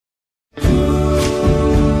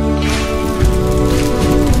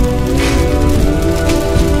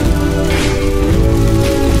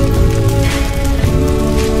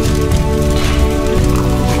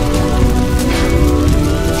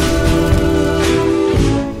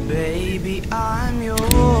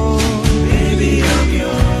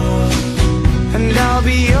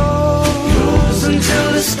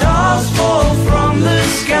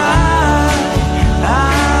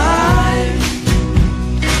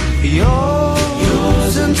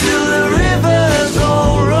yours until the rivers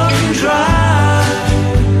all run dry.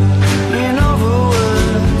 In other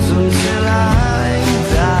words, until I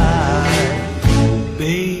die.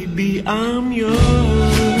 Baby, I'm yours.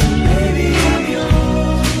 Baby, I'm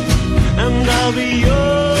yours. And I'll be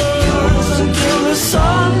yours until the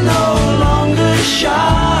sun no longer shines.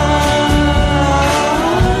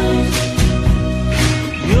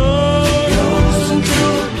 Yours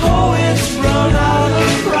until the poets run out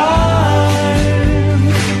of rhyme.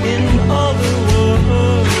 In other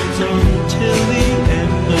words, until the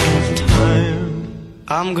end of time.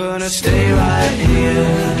 I'm gonna stay right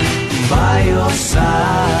here by your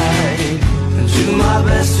side and do my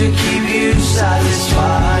best to keep you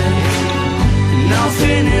satisfied.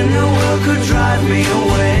 Nothing in the world could drive me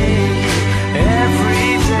away.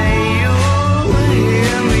 Every day you'll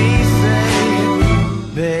hear me say,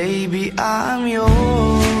 baby, I'm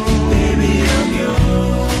yours. Baby, I'm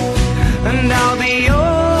yours. And I'll be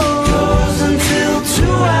yours until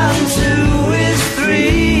 2 and 2 is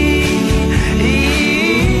 3.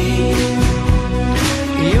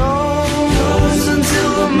 Yours until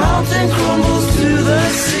the mountain crumbles